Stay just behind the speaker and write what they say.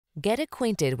Get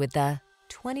acquainted with the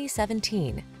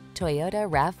 2017 Toyota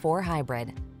RAV4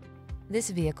 Hybrid. This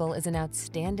vehicle is an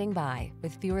outstanding buy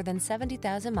with fewer than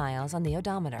 70,000 miles on the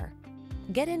odometer.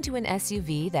 Get into an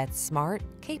SUV that's smart,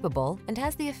 capable, and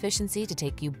has the efficiency to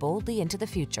take you boldly into the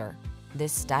future.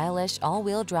 This stylish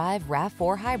all-wheel drive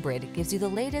RAV4 Hybrid gives you the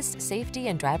latest safety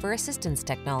and driver assistance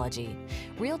technology,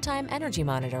 real-time energy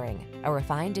monitoring, a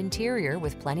refined interior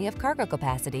with plenty of cargo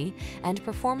capacity, and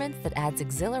performance that adds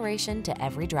exhilaration to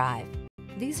every drive.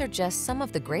 These are just some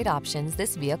of the great options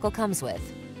this vehicle comes with: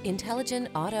 intelligent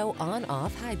auto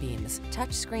on-off high beams,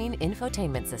 touchscreen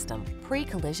infotainment system,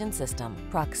 pre-collision system,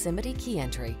 proximity key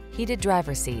entry, heated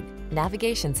driver's seat,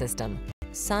 navigation system,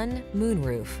 sun,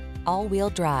 moonroof, all-wheel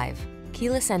drive,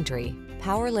 keyless entry,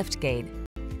 power liftgate.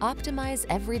 Optimize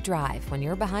every drive when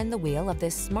you're behind the wheel of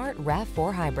this smart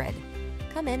RAV4 Hybrid.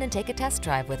 Come in and take a test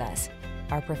drive with us.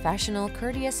 Our professional,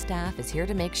 courteous staff is here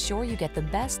to make sure you get the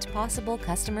best possible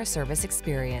customer service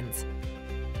experience.